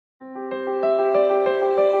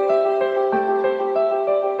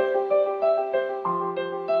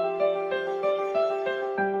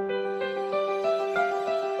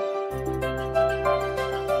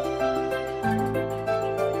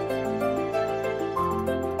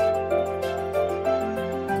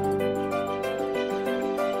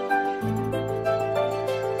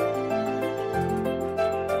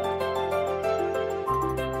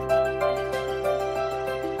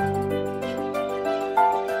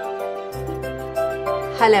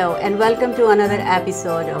Hello and welcome to another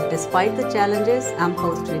episode of Despite the Challenges. I'm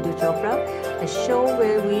host Ritu Chopra, a show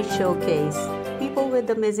where we showcase people with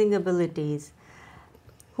amazing abilities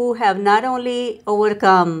who have not only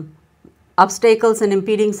overcome obstacles and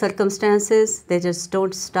impeding circumstances, they just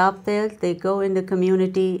don't stop there. They go in the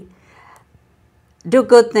community, do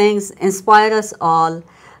good things, inspire us all.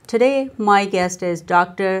 Today, my guest is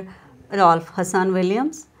Dr. Rolf Hassan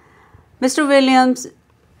Williams. Mr. Williams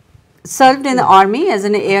served in the Army as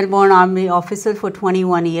an airborne Army officer for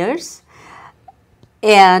 21 years,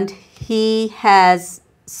 and he has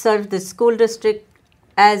served the school district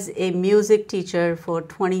as a music teacher for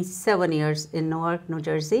 27 years in Newark, New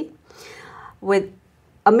Jersey. With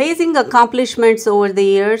amazing accomplishments over the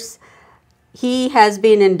years, he has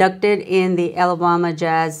been inducted in the Alabama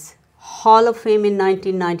Jazz Hall of Fame in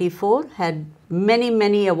 1994, had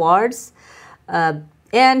many awards,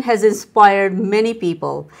 and has inspired many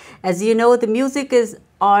people. As you know, the music is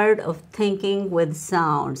art of thinking with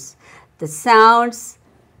sounds, the sounds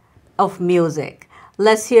of music.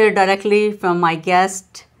 Let's hear directly from my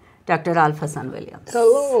guest, Dr. Rolf Hassan Williams.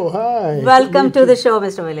 Hello, hi. Welcome to the show,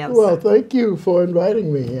 Mr. Williams. Well, thank you for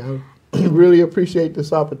inviting me. I really appreciate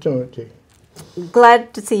this opportunity.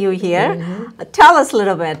 Glad to see you here. Tell us a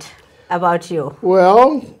little bit about you.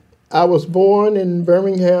 Well, I was born in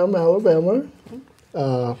Birmingham, Alabama.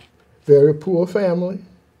 Very poor family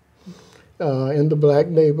in the black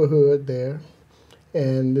neighborhood there.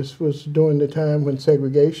 And this was during the time when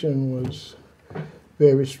segregation was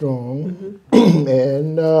very strong.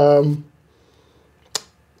 And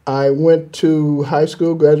I went to high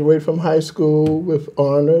school, graduated from high school with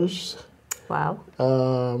honors. Wow.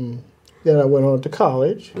 Then I went on to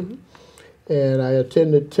college. And I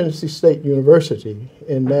attended Tennessee State University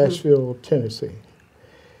in Nashville, Tennessee.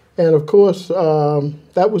 And of course,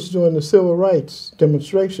 that was during the civil rights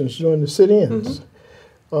demonstrations, during the sit-ins,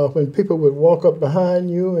 when people would walk up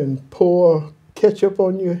behind you and pour ketchup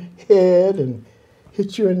on your head and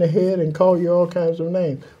hit you in the head and call you all kinds of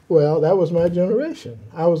names. Well, that was my generation.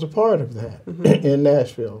 I was a part of that in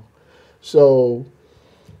Nashville. So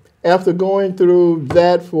after going through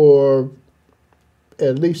that for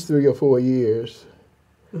at least 3 or 4 years,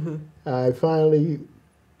 I finally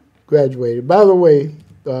graduated. By the way,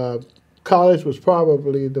 college was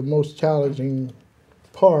probably the most challenging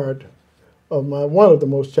part of one of the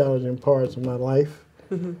most challenging parts of my life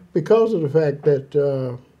because of the fact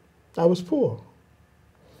that I was poor.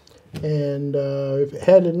 And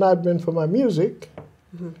had it not been for my music,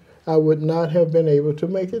 I would not have been able to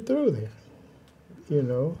make it through there, you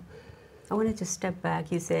know. I wanted to step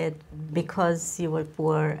back. You said because you were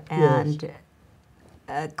poor and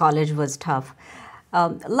college was tough. A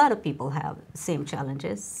lot of people have same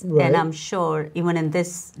challenges, and I'm sure even in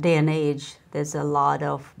this day and age, there's a lot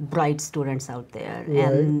of bright students out there,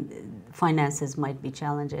 and finances might be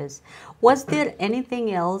challenges. Was there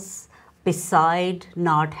anything else beside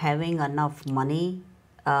not having enough money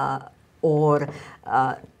or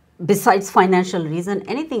besides financial reason,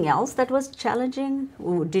 anything else that was challenging?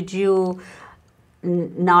 Did you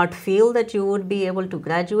not feel that you would be able to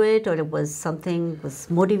graduate, or it was something was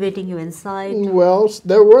motivating you inside? Well,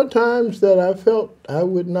 there were times that I felt I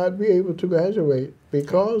would not be able to graduate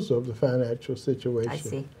because of the financial situation. I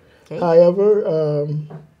see. Okay. However,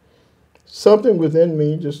 something within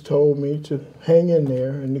me just told me to hang in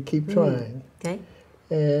there and to keep trying. Okay.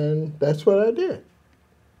 And that's what I did.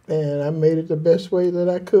 And I made it the best way that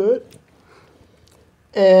I could.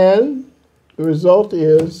 And the result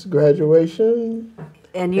is graduation.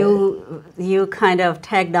 And you kind of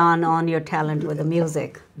tagged on your talent with the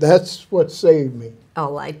music. That's what saved me.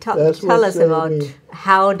 Oh, tell us about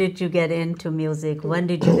how did you get into music? When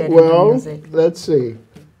did you get into music? Well, let's see.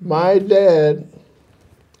 My dad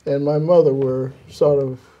and my mother were sort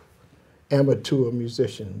of amateur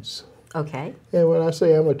musicians. Okay. And when I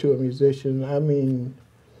say amateur musician, I mean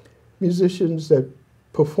musicians that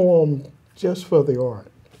perform just for the art.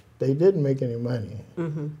 They didn't make any money,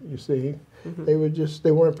 you see. They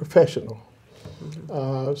weren't professional.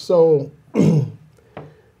 So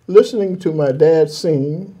listening to my dad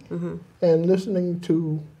sing and listening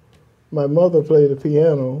to my mother play the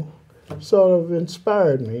piano sort of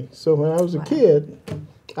inspired me. So when I was a kid,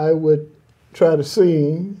 I would try to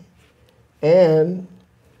sing and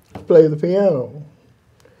play the piano.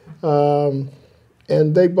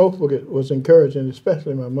 And they both was encouraging,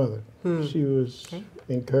 especially my mother. She was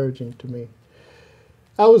encouraging to me.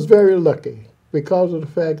 I was very lucky because of the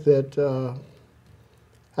fact that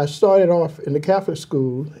I started off in the Catholic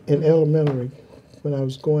school in elementary when I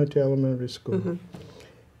was going to elementary school.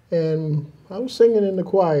 And I was singing in the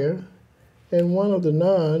choir, And one of the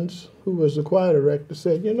nuns, who was the choir director,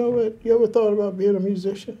 said, "You know what? You ever thought about being a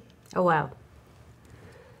musician?" Oh, wow.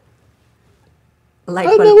 Light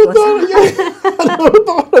I bulb never goes thought. on. Yeah, I never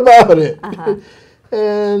thought about it.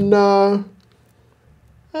 And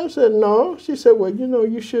I said, "No." She said, "Well, you know,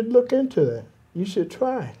 you should look into that. You should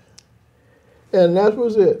try." And that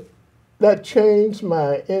was it. That changed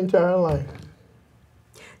my entire life.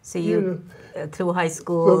 So you, through high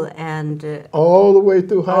school From and all the way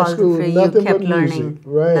through high school, you nothing kept but learning music.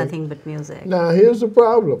 Right. nothing but music. Now, here's the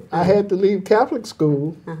problem. I had to leave Catholic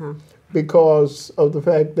school because of the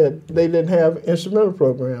fact that they didn't have instrumental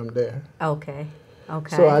program there. Okay.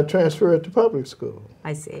 Okay. So I transferred to public school.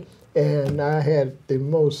 I see. And I had the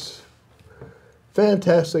most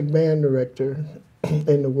fantastic band director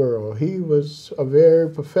in the world. He was a very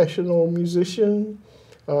professional musician.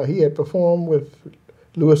 He had performed with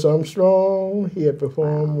Louis Armstrong. He had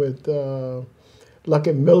performed with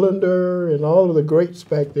Lucky Millinder and all of the greats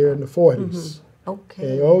back there in the 40s.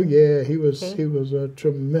 Okay. And, oh yeah, he was a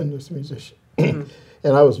tremendous musician, and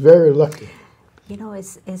I was very lucky. You know,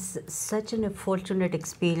 it's such an fortunate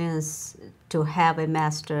experience to have a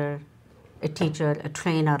master, a teacher, a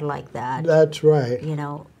trainer like that. That's right. You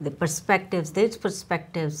know, these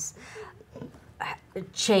perspectives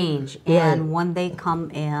change, Right. and when they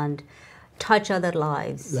come and touch other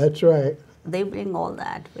lives, That's right. they bring all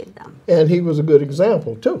that with them. And he was a good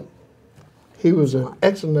example too. He was an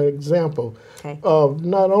excellent example of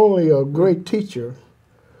not only a great teacher,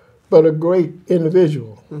 but a great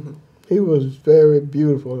individual. He was very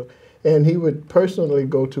beautiful, and he would personally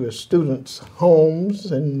go to his students'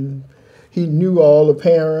 homes, and he knew all the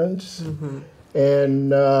parents,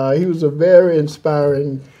 and he was a very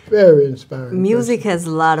inspiring Music has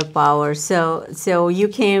a lot of power. So you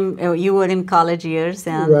came, you were in college years,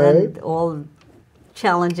 and Right. then all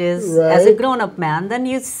challenges as a Right. grown-up man. Then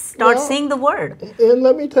you start Well, seeing the word. And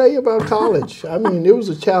let me tell you about college. I mean, it was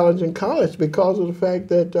a challenge in college because of the fact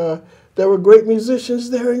that there were great musicians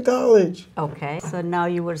there in college. Okay. So now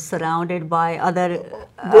you were surrounded by other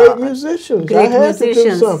Great musicians. I great had to do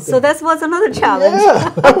musicians. something. So that was another challenge. Yeah,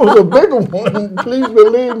 that was a bigger one. Please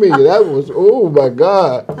believe me. That was, oh my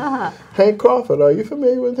God. Hank Crawford, are you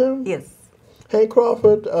familiar with him? Yes. Hank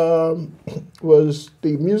Crawford was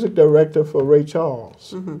the music director for Ray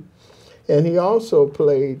Charles. And he also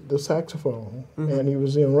played the saxophone, and he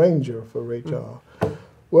was the arranger for Ray Charles.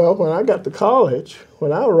 Well, when I got to college,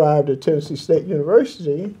 when I arrived at Tennessee State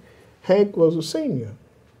University, Hank was a senior.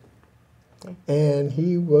 And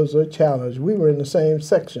he was a challenge. We were in the same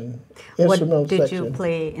section, instrumental Did section. you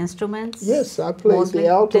play instruments? Yes, I played mostly? the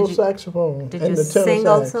alto Did you- saxophone did and you the tenor sing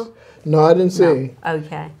sax. also? No, I didn't sing. No.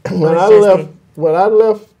 Okay. When Or I just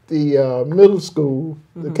left the middle school,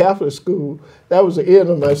 the Catholic school, that was the end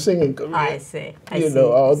of my singing career. I see. I You see.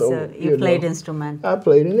 know, although, So you played know, instrument. I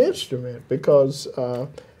played an instrument because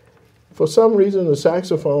for some reason the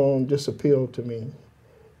saxophone just appealed to me.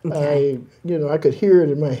 Okay. I could hear it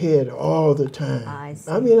in my head all the time. I see.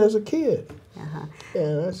 I mean, as a kid. Uh-huh.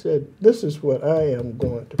 And I said, this is what I am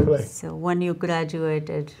going to play. So when you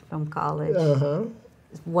graduated from college,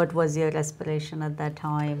 what was your aspiration at that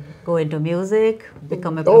time? Go into music,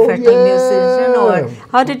 become a professional musician, or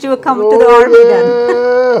how did you come to the army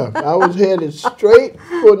then? I was headed straight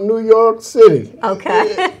for New York City.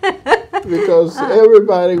 Okay. Because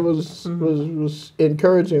everybody was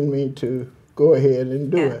encouraging me to go ahead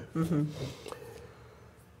and do it.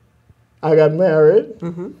 I got married,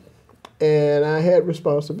 and I had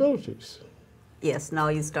responsibilities. Yes, now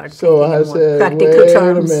you start So thinking I in more said, practical wait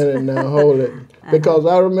terms. a minute now, hold it. Because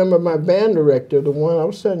I remember my band director, the one I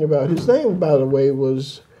was telling you about, his name, by the way,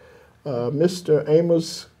 was Mr.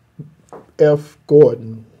 Amos F.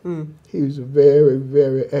 Gordon. He was a very,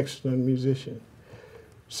 very excellent musician.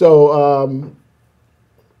 So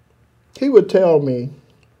he would tell me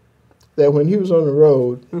that when he was on the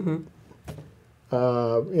road, when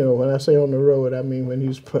I say on the road, I mean when he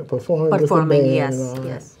was performing with the band yes, and all that.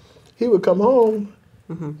 yes. He would come home,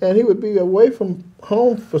 and he would be away from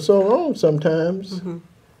home for so long sometimes,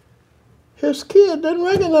 his kid didn't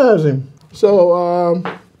recognize him. So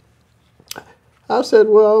I said,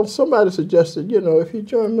 well, somebody suggested, if you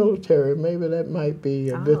join military, maybe that might be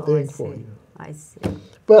a good thing for you. I see.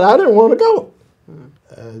 But I didn't want to go.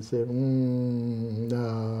 I said,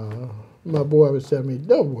 no. My boy would tell me,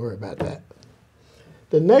 don't worry about that.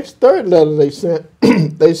 The next third letter they sent,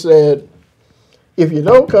 they said, if you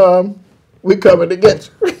don't come, we're coming to get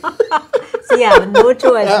you. So you have no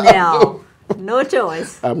choice now. No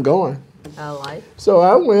choice. I'm going. All right. So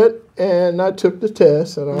I went and I took the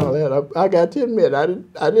test and all that. I got to admit, I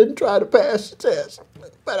didn't try to pass the test.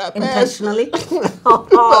 but I passed. Intentionally? But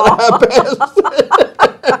I passed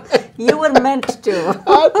it. You were meant to.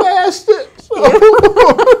 I passed it.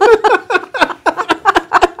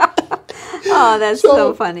 Oh, that's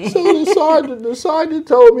so funny. So the sergeant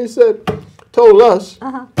told us.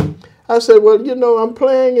 I said, well, you know, I'm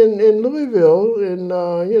playing in Louisville, and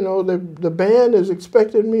you know, the band is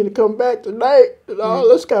expecting me to come back tonight, and all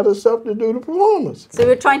this kind of stuff to do the performance. So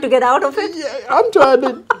you're trying to get out of it? Yeah, I'm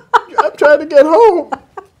trying to get home.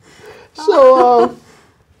 So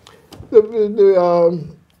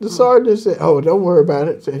the sergeant said, oh, don't worry about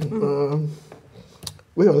it. Said,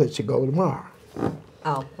 we'll let you go tomorrow.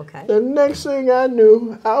 Oh, okay. The next thing I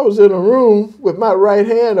knew, I was in a room with my right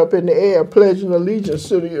hand up in the air, pledging allegiance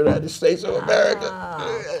to the United States of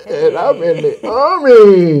America. Okay. And I'm in the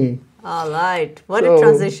Army. All right. What a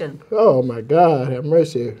transition. Oh, my God, have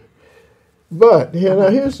mercy. But, you know,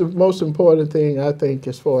 here's the most important thing, I think,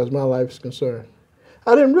 as far as my life is concerned.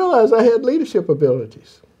 I didn't realize I had leadership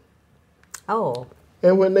abilities. Oh.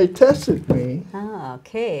 And when they tested me,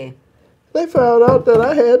 okay, they found out that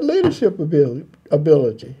I had leadership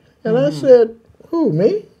ability. And I said, who,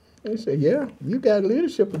 me? They said, yeah, you got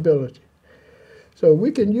leadership ability. So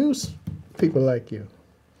we can use people like you.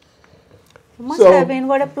 It must have been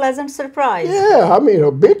what a pleasant surprise. Yeah, I mean,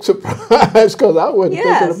 a big surprise, because I wasn't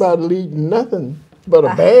thinking about leading nothing but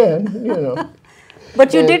a band, you know.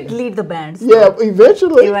 But you did lead the band. So. Yeah,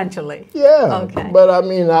 eventually. Eventually. Yeah. Okay. But I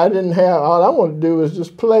mean, I didn't have, all I wanted to do was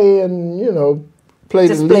just play and, you know, play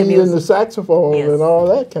the lead and the saxophone and all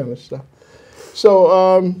that kind of stuff.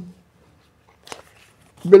 So,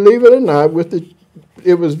 believe it or not,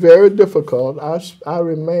 it was very difficult. I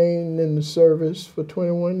remained in the service for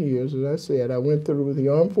 21 years, as I said. I went through the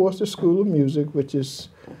Armed Forces School of Music, which is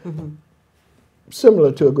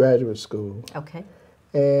similar to a graduate school. Okay.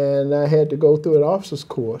 And I had to go through an officer's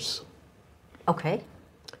course. Okay.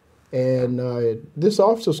 And this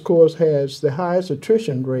officer's course has the highest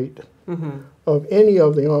attrition rate of any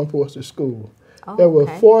of the Armed Forces school. Oh, there were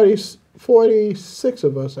 46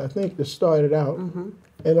 of us, I think, that started out,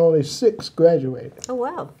 and only 6 graduated. Oh,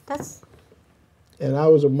 wow. That's... And I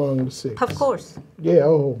was among the 6. Of course. Yeah,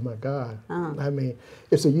 oh, my God. I mean,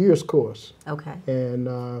 it's a year's course. Okay. And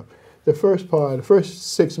the first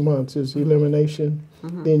 6 months is elimination.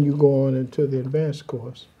 Then you go on into the advanced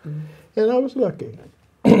course. And I was lucky.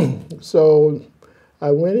 So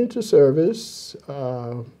I went into service.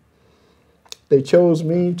 They chose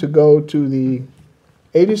me to go to the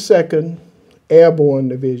 82nd Airborne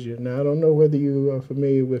Division. Now, I don't know whether you are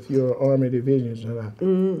familiar with your Army divisions or not.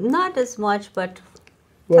 Not as much, but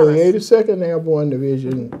well, the 82nd Airborne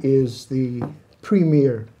Division is the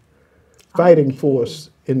premier fighting force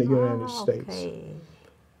in the United States.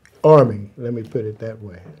 Army, let me put it that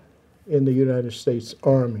way. In the United States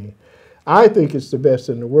Army. I think it's the best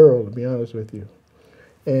in the world, to be honest with you.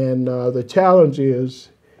 And the challenge is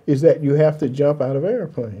that you have to jump out of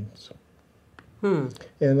airplanes. And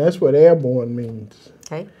that's what airborne means.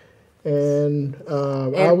 Okay. And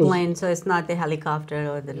airplane, so it's not the helicopter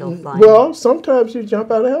or the low flying. Well, sometimes you jump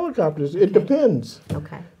out of helicopters. It depends.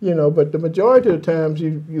 Okay. You know, but the majority of the times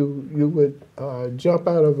you would jump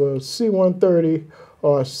out of a C-130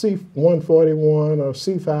 or a C-141 or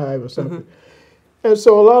C-5 or something. And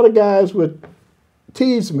so a lot of guys would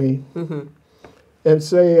tease me and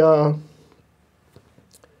say,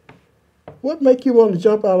 what make you want to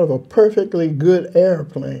jump out of a perfectly good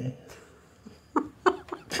airplane?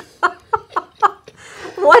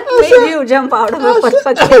 What made you jump out of a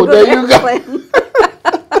perfectly good airplane?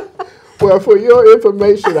 Well, for your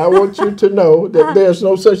information, I want you to know that there's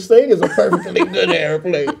no such thing as a perfectly good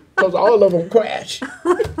airplane, because all of them crash.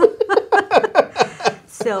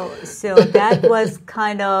 So that was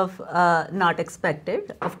kind of not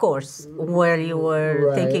expected, of course, where you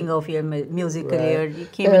were thinking of your music career. You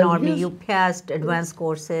came in Army, you passed advanced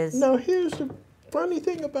courses. Now, here's the funny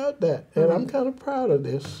thing about that, and I'm kind of proud of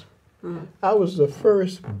this. I was the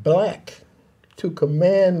first black to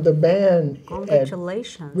command the band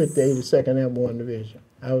Congratulations. With the 82nd Airborne Division.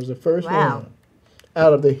 I was the first one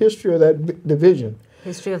out of the history of that division.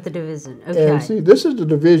 History of the division, okay. And see, this is the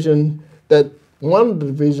division one of the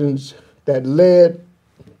divisions that led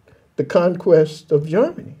the conquest of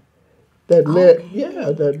Germany. That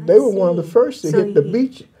they were one of the first to hit the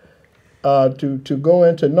beach to go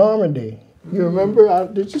into Normandy. You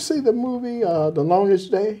remember, did you see the movie The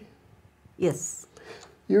Longest Day? Yes.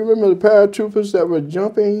 You remember the paratroopers that were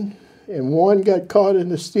jumping and one got caught in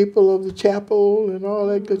the steeple of the chapel and all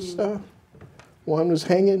that good stuff? One was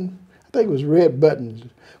hanging, I think it was Red Buttons.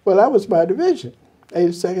 Well, that was my division,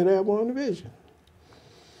 82nd Airborne Division.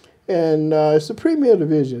 And it's the premier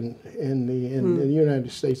division in the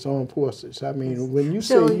United States Armed Forces. I mean, when you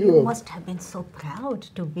So say you must have been so proud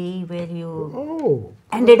to be where you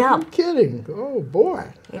ended are up. you kidding? Oh boy,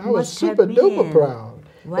 It I was must have super duper been. proud.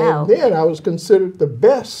 Wow. And then I was considered the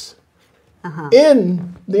best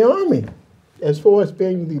in the Army, as far as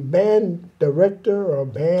being the band director or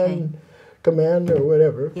band commander or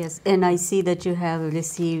whatever. Yes, and I see that you have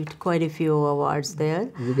received quite a few awards there.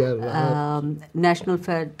 You got a lot. National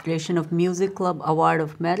Federation of Music Club Award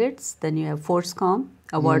of Merits. Then you have ForceCom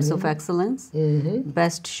Awards of Excellence,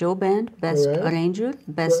 Best Show Band, Best Right. Arranger,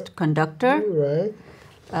 Best Conductor. Right.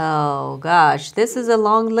 Oh gosh, this is a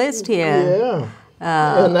long list here. Yeah.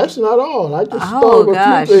 And that's not all. I just Oh stole a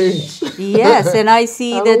gosh, few things. yes, and I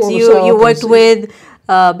see I don't that wanna you sound worked conceited.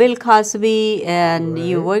 with Bill Cosby, and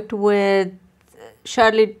you Right. worked with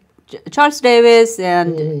Charles Davis,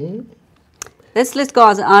 and this list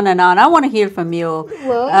goes on and on. I want to hear from you.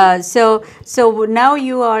 Well- So now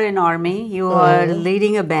you are in Army. You are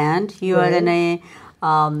leading a band. You are in a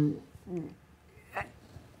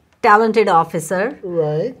talented officer.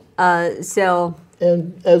 Right. So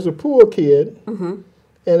And as a poor kid, and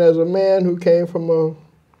as a man who came from a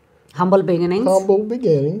humble beginnings. humble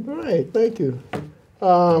beginning, right, thank you.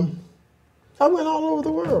 I went all over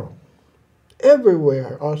the world.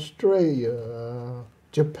 Everywhere. Australia,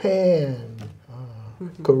 Japan,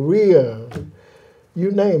 Korea,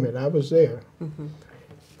 you name it, I was there.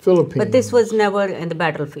 Philippines. But this was never in the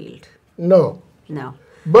battlefield. No. No.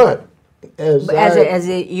 But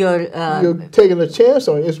You're you're taking a chance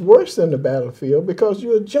on it. It's worse than the battlefield because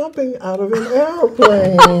you're jumping out of an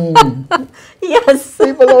airplane. yes.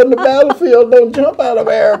 People on the battlefield don't jump out of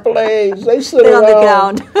airplanes. They sit They're around.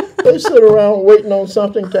 on the ground. They sit around waiting on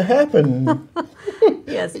something to happen.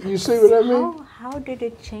 Yes. You see what I mean? How did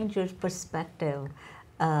it change your perspective?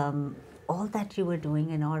 All that you were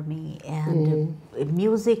doing in Army and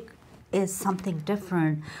music is something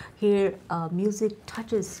different. Here, music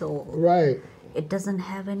touches soul. Right. It doesn't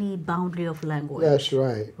have any boundary of language. That's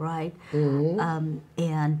right. Right? And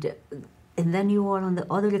then you are on the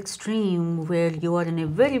other extreme where you are in a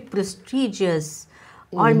very prestigious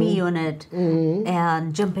Army unit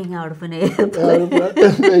and jumping out of an airplane.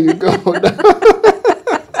 There you go.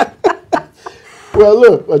 Well,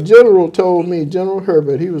 look, a general told me, General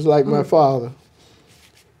Herbert, he was like my father.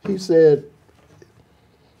 He said,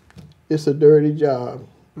 it's a dirty job,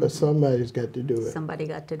 but somebody's got to do it. Somebody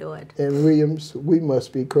got to do it. And Williams, we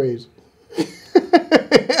must be crazy.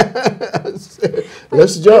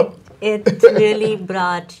 Let's jump. It really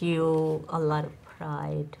brought you a lot of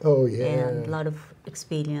pride. Oh, yeah. And a lot of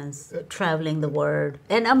experience traveling the world.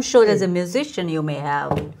 And I'm sure as a musician you may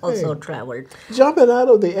have also traveled. Jumping out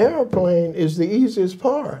of the airplane is the easiest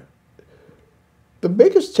part. The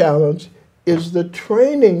biggest challenge is the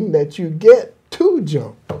training that you get to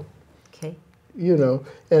jump. Okay. You know,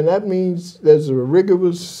 and that means there's a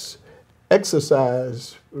rigorous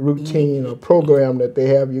exercise routine or program that they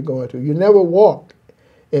have you going through. You never walk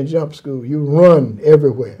in jump school. You run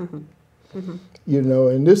everywhere. You know,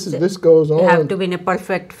 and this goes on. You have to be in a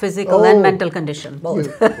perfect physical and mental condition, both.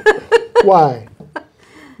 Why?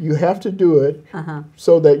 You have to do it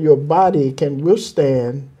so that your body can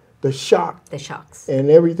withstand the shock The shocks. and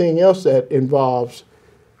everything else that involves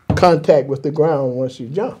contact with the ground once you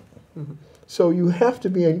jump. So you have to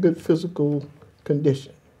be in good physical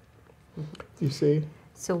condition. You see?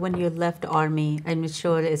 So when you left Army, I'm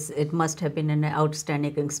sure it must have been an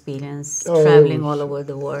outstanding experience, Oh, it traveling was- all over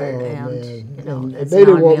the world. Oh, and, man. you know, And as they an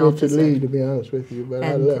didn't Army want me to officer. leave, to be honest with you, but I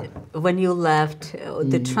And left. when you left,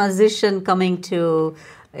 the transition coming to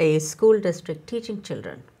a school district teaching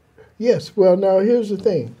children. Yes, well, now here's the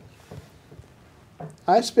thing.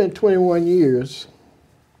 I spent 21 years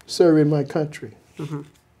serving my country.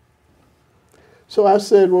 So I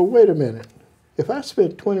said, well, wait a minute. If I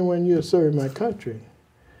spent 21 years serving my country,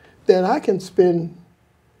 then I can spend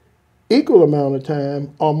equal amount of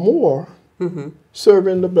time or more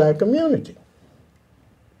serving the black community.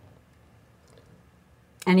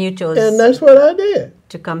 And you chose And that's what I did.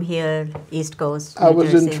 to come here, East Coast. I New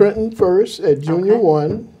was in Jersey. Trenton first at Junior Okay.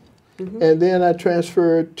 1, and then I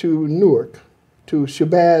transferred to Newark, to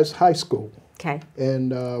Shabazz High School. Okay.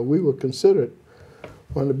 And we were considered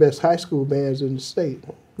one of the best high school bands in the state.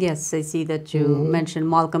 Yes, I see that you mentioned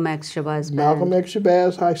Malcolm X Shabazz Band. Malcolm X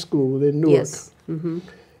Shabazz High School in Newark. Yes.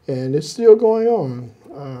 And it's still going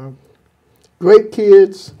on. Great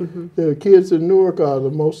kids. The kids in Newark are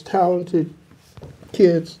the most talented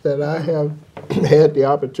kids that I have had the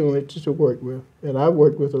opportunity to work with. And I've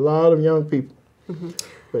worked with a lot of young people,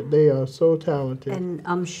 but they are so talented. And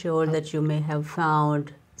I'm sure that you may have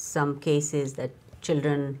found some cases that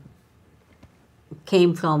children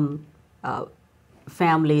came from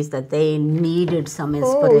families that they needed some Oh,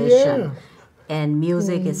 inspiration. yeah. And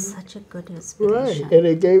music is such a good inspiration. Right, and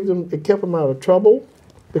it kept them out of trouble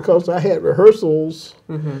because I had rehearsals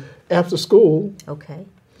after school, Okay.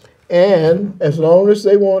 and as long as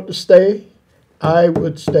they wanted to stay, I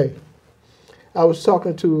would stay. I was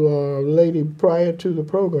talking to a lady prior to the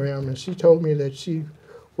program, and she told me that she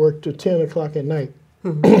worked till 10 o'clock at night.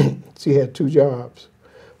 She had 2 jobs.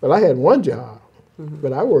 Well, I had 1 job,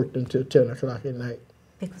 but I worked until 10 o'clock at night.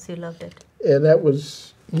 Because you loved it. And that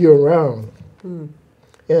was year-round.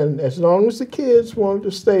 And as long as the kids wanted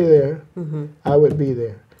to stay there, I would be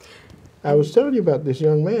there. I was telling you about this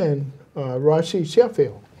young man, Rashid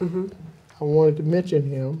Sheffield. I wanted to mention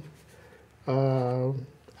him.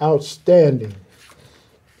 Outstanding.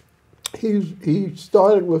 He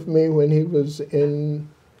started with me when he was in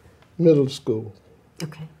middle school.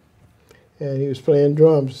 Okay. And he was playing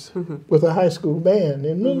drums with a high school band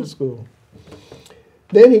in middle school.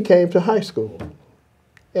 Then he came to high school.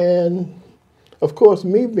 And of course,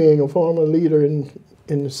 me being a former leader in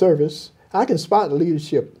the service, I can spot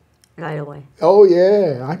leadership. Right away. Oh,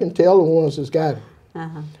 yeah, I can tell the ones that's got it.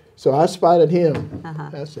 Uh-huh. So I spotted him. Uh-huh.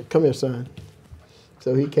 I said, come here, son.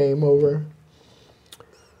 So he came over,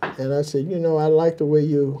 and I said, you know, I like the way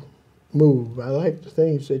you move. I like the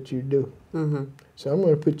things that you do. So I'm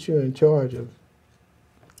going to put you in charge of.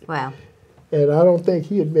 Wow. And I don't think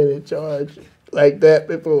he had been in charge like that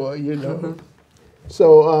before, you know.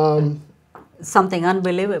 So, Something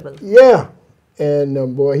unbelievable. yeah.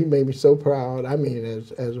 And boy, he made me so proud. I mean,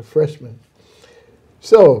 as a freshman.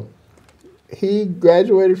 So he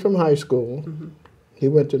graduated from high school. He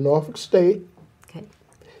went to Norfolk State. Okay.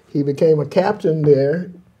 He became a captain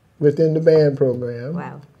there within the band program.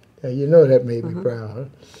 Wow. And you know that made me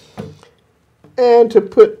proud. And to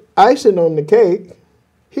put icing on the cake,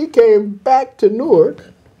 he came back to Newark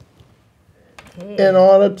in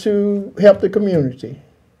order to help the community.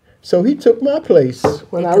 So he took my place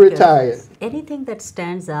when I retired. Anything that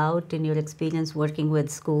stands out in your experience working with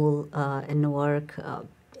school in Newark,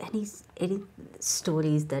 any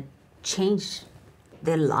stories that changed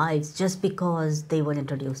their lives just because they were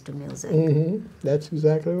introduced to music? That's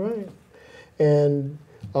exactly right. And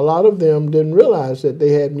a lot of them didn't realize that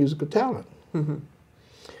they had musical talent.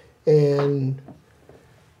 And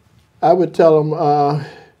I would tell them,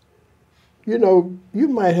 you know, you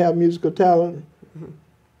might have musical talent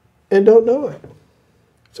and don't know it.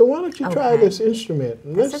 So why don't you try this instrument?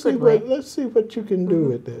 And let's see what you can do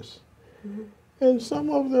with this. And some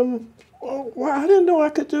of them, oh, well, I didn't know I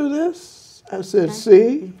could do this. I said, see?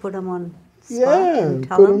 You put them on spot Yeah, and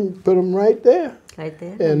tell them. put them right there. Right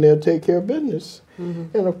there. And they'll take care of business.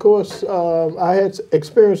 And of course, I had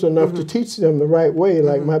experience enough to teach them the right way,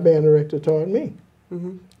 like my band director taught me.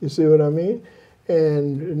 You see what I mean?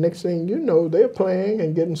 And the next thing you know, they're playing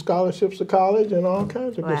and getting scholarships to college and all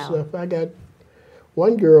kinds of good stuff. I got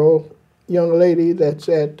one girl, young lady that's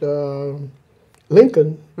at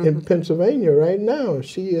Lincoln in Pennsylvania right now.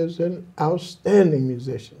 She is an outstanding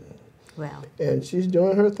musician. Wow. And she's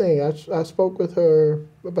doing her thing. I spoke with her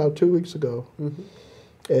about 2 weeks ago.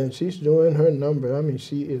 And she's doing her number. I mean,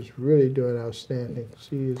 she is really doing outstanding.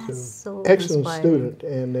 She is an excellent student.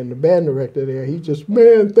 And then the band director there, he just,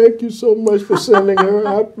 man, thank you so much for sending her.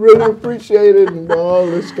 I really appreciate it and all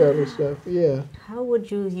this kind of stuff. Yeah. How would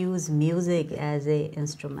you use music as an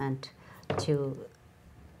instrument to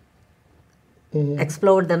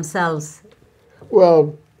explore themselves?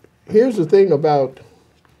 Well, here's the thing about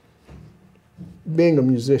being a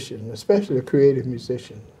musician, especially a creative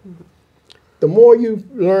musician. The more you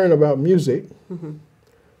learn about music,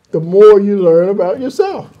 the more you learn about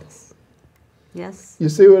yourself. Yes. You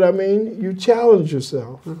see what I mean? You challenge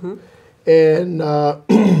yourself. And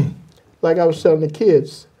like I was telling the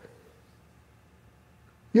kids,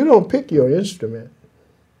 you don't pick your instrument.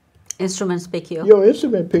 Instruments pick you. Your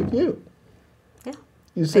instrument pick you. Yeah.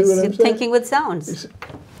 You see what I'm saying? Thinking with sounds.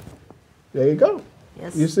 There you go.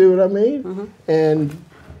 Yes. You see what I mean? And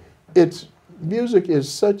music is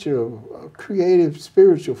such a creative,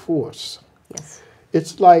 spiritual force. Yes.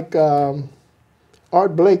 It's like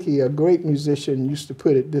Art Blakey, a great musician, used to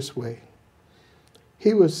put it this way.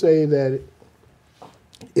 He would say that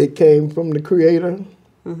it came from the Creator,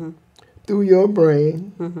 through your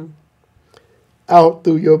brain, out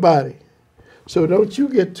through your body. So don't you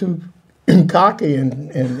get too cocky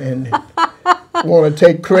and want to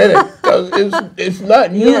take credit, because it's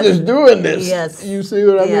not you that's doing this. Yes. You see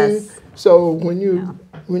what I mean? So when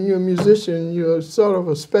you're a musician, you're sort of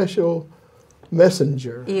a special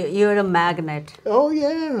messenger. You're a magnet. Oh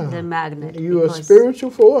yeah. The magnet. You're a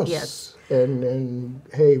spiritual force. Yes. And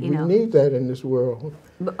hey, we need that in this world.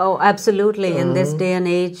 Oh, absolutely. In this day and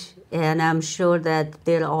age, and I'm sure that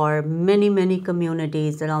there are many, many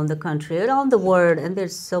communities around the country, around the world, and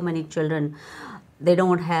there's so many children, they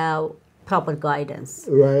don't have proper guidance.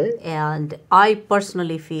 Right. And I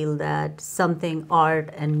personally feel that something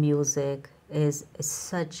art and music is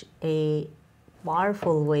such a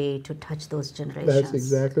powerful way to touch those generations. That's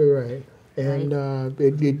exactly right. And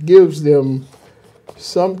it gives them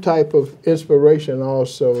some type of inspiration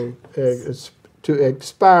also to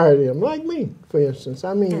inspire them, like me, for instance.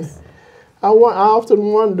 I mean, I often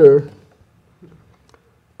wonder,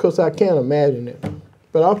 because I can't imagine it,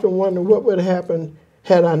 but I often wonder what would happen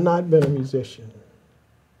had I not been a musician.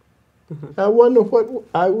 I wonder what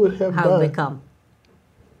I would have done. How become?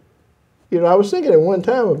 You know, I was thinking at one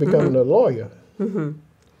time of becoming a lawyer,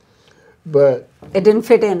 but it didn't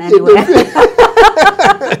fit in anywhere.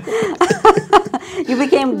 You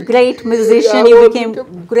became great musician. You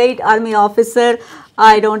became great army officer.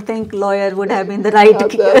 I don't think lawyer would have been the right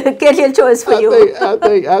career choice for you.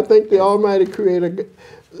 I think the Almighty Creator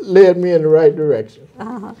led me in the right direction.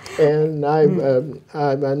 And I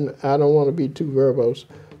don't want to be too verbose,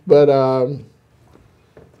 but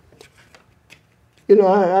you know,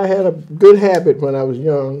 I had a good habit when I was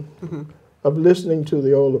young of listening to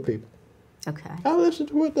the older people. Okay. I listen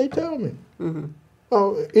to what they tell me.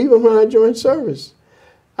 Oh, even when I joined service,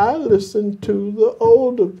 I listened to the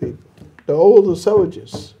older people, the older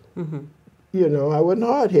soldiers. You know, I wasn't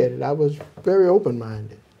hard-headed. I was very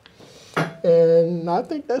open-minded. And I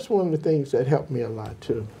think that's one of the things that helped me a lot,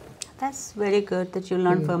 too. That's very good that you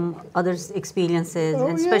learn from others' experiences,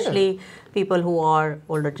 and especially people who are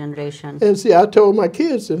older generation. And see, I told my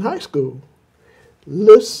kids in high school,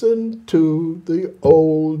 listen to the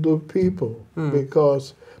older people,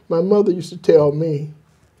 because my mother used to tell me,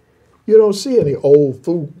 you don't see any old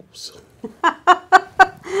fools.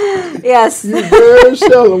 Yes. You very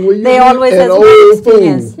seldom will you they always have more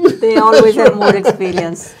experience. Fool. They always have more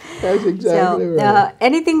experience. That's exactly right.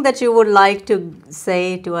 Anything that you would like to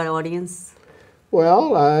say to our audience?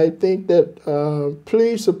 Well, I think that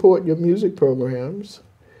please support your music programs,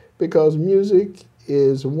 because music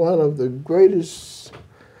is one of the greatest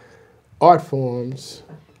art forms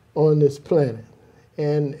on this planet.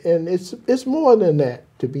 And it's more than that,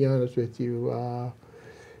 to be honest with you.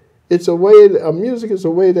 It's a way, music is a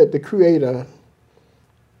way that the Creator,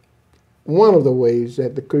 one of the ways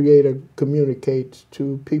that the Creator communicates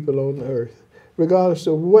to people on the earth, regardless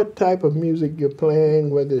of what type of music you're playing,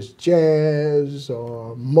 whether it's jazz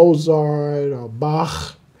or Mozart or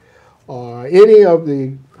Bach or any of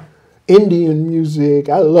the Indian music.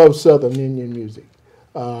 I love Southern Indian music,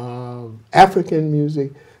 African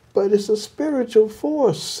music, but it's a spiritual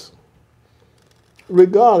force.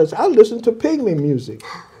 Regardless, I listen to pygmy music.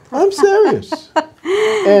 I'm serious.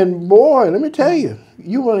 And boy, let me tell you,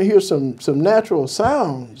 you want to hear some natural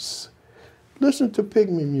sounds, listen to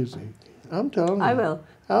pygmy music. I'm telling you. I will.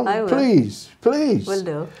 Please. Will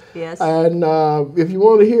do, yes. And if you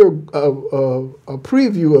want to hear a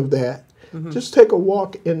preview of that, just take a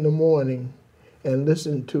walk in the morning and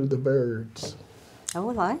listen to the birds.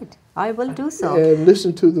 All right. I will do so. And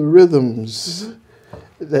listen to the rhythms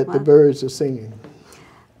that the birds are singing.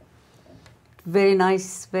 Very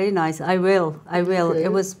nice, very nice. I will. Okay.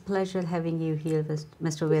 It was a pleasure having you here,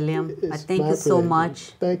 Mr. William. I It's thank my you so pleasure.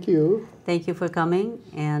 much. Thank you. Thank you for coming,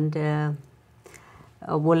 and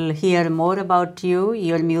we'll hear more about you,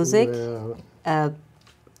 your music, Well,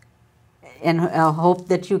 and I hope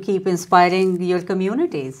that you keep inspiring your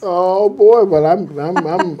communities. oh boy, but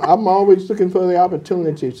I'm always looking for the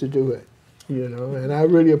opportunity to do it, you know. And I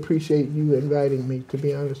really appreciate you inviting me, to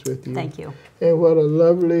be honest with you. Thank you. And what a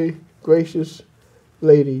lovely, gracious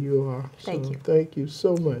lady you are. Thank you. Thank you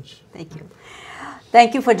so much. Thank you.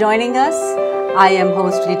 Thank you for joining us. I am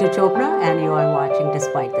host Ritu Chopra, and you are watching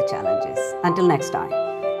Despite the Challenges. Until next time.